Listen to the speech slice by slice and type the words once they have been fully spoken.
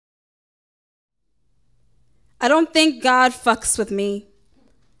I don't think God fucks with me.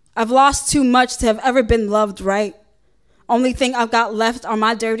 I've lost too much to have ever been loved right. Only thing I've got left are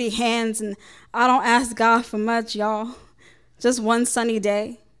my dirty hands, and I don't ask God for much, y'all. Just one sunny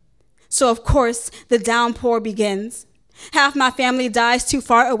day. So of course, the downpour begins. Half my family dies too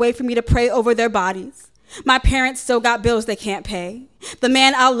far away for me to pray over their bodies. My parents still got bills they can't pay. The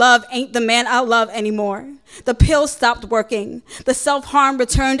man I love ain't the man I love anymore. The pill stopped working. The self-harm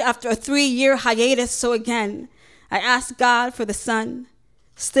returned after a 3-year hiatus, so again, I asked God for the sun.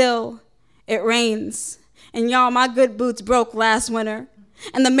 Still, it rains. And y'all, my good boots broke last winter.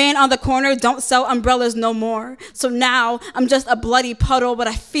 And the man on the corner don't sell umbrellas no more. So now I'm just a bloody puddle, but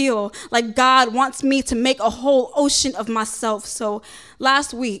I feel like God wants me to make a whole ocean of myself. So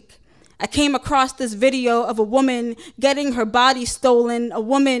last week, I came across this video of a woman getting her body stolen, a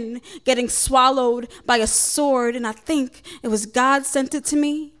woman getting swallowed by a sword, and I think it was God sent it to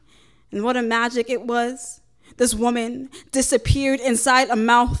me. And what a magic it was. This woman disappeared inside a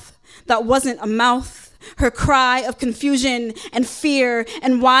mouth that wasn't a mouth. Her cry of confusion and fear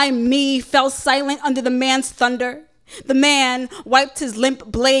and why me fell silent under the man's thunder. The man wiped his limp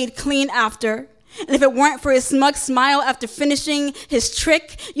blade clean after. And if it weren't for his smug smile after finishing his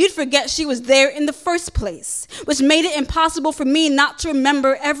trick, you'd forget she was there in the first place, which made it impossible for me not to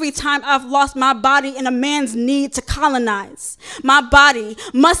remember every time I've lost my body in a man's need to colonize. My body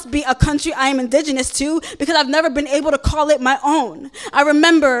must be a country I am indigenous to because I've never been able to call it my own. I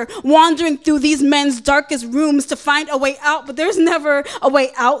remember wandering through these men's darkest rooms to find a way out, but there's never a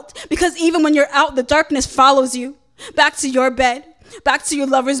way out because even when you're out, the darkness follows you back to your bed. Back to your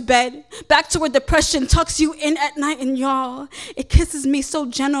lover's bed, back to where depression tucks you in at night, and y'all, it kisses me so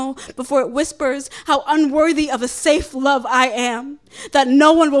gentle before it whispers how unworthy of a safe love I am, that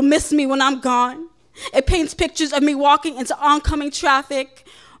no one will miss me when I'm gone. It paints pictures of me walking into oncoming traffic,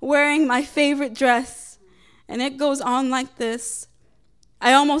 wearing my favorite dress, and it goes on like this.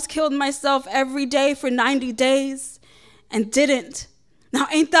 I almost killed myself every day for 90 days and didn't. Now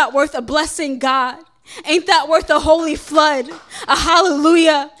ain't that worth a blessing, God? Ain't that worth a holy flood, a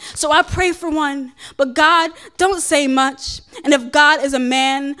hallelujah? So I pray for one, but God, don't say much. And if God is a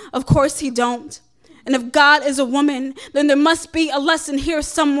man, of course he don't. And if God is a woman, then there must be a lesson here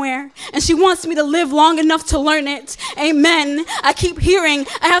somewhere. And she wants me to live long enough to learn it. Amen. I keep hearing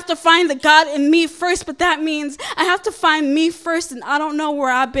I have to find the God in me first, but that means I have to find me first, and I don't know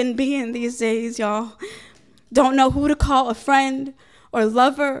where I've been being these days, y'all. Don't know who to call a friend or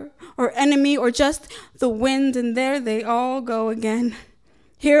lover or enemy or just the wind, and there they all go again.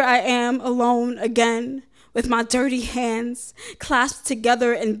 Here I am alone again with my dirty hands clasped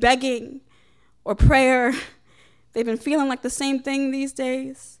together and begging or prayer. They've been feeling like the same thing these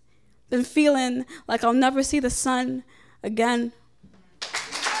days. Been feeling like I'll never see the sun again.